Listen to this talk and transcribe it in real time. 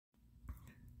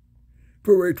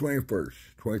February 21st,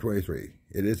 2023.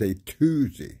 It is a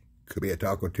Tuesday. Could be a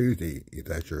Taco Tuesday, if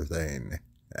that's your thing.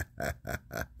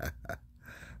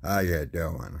 How you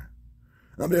doing?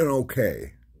 I'm doing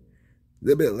okay. A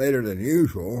little bit later than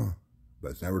usual,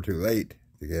 but it's never too late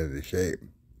to get into shape.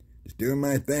 Just doing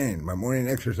my thing, my morning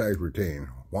exercise routine.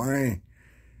 Why? It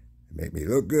make me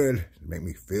look good, it make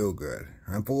me feel good.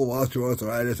 I'm full of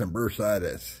osteoarthritis and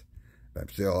bursitis. I'm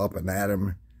still up and at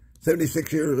 'em.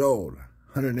 76 years old,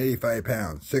 185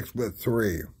 pounds,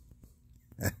 6'3".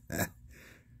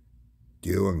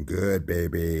 Doing good,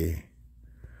 baby.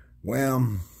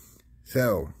 Well,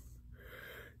 so,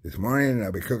 this morning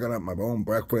I'll be cooking up my own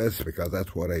breakfast because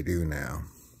that's what I do now.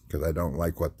 Because I don't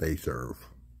like what they serve.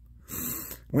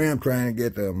 Well, I'm trying to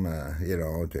get them,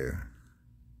 to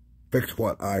fix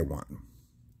what I want,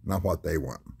 not what they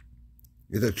want.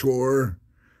 It's a chore.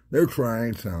 They're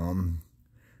trying some,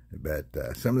 but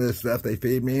some of this stuff they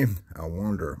feed me, I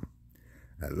wonder.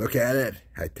 I look at it,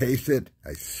 I taste it,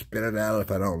 I spit it out if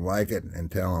I don't like it,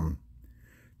 and tell them,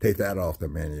 take that off the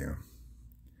menu.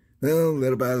 Well,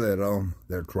 little by little,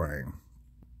 they're trying.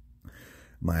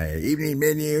 My evening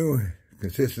menu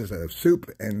consists of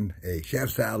soup and a chef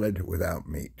salad without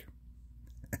meat.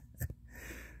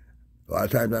 A lot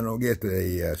of times I don't get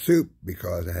the soup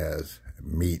because it has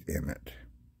meat in it.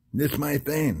 This is my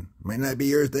thing. Might not be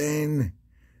your thing,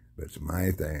 but it's my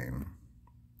thing.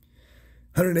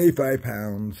 185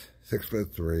 pounds,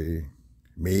 6'3",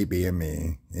 me being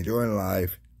me, enjoying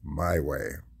life my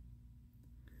way.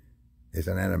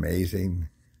 Isn't that amazing?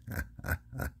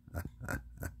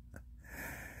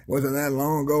 Wasn't that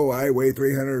long ago I weighed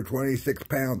 326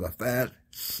 pounds, a fat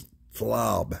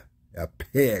slob, a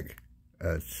pig,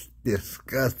 a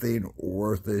disgusting,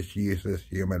 worthless, useless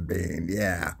human being.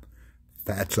 Yeah,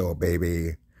 fatso,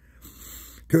 baby.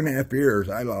 2.5 years,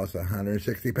 I lost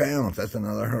 160 pounds. That's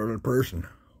another 100 person.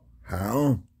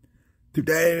 How? Through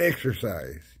diet and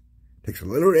exercise. Takes a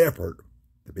little effort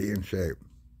to be in shape.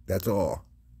 That's all.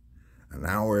 An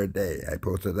hour a day. I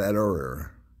posted that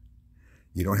earlier.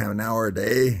 You don't have an hour a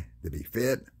day to be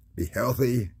fit, be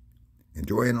healthy,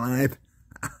 enjoying life?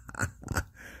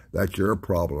 That's your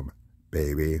problem,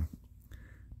 baby.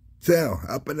 So,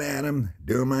 up and at 'em,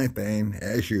 doing my thing,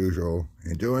 as usual,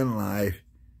 enjoying life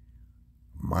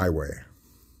my way.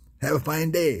 Have a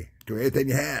fine day. Enjoy everything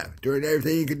you have. Enjoy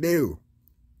everything you can do.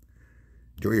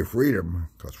 Enjoy your freedom,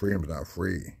 because freedom's not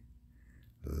free.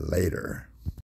 Later.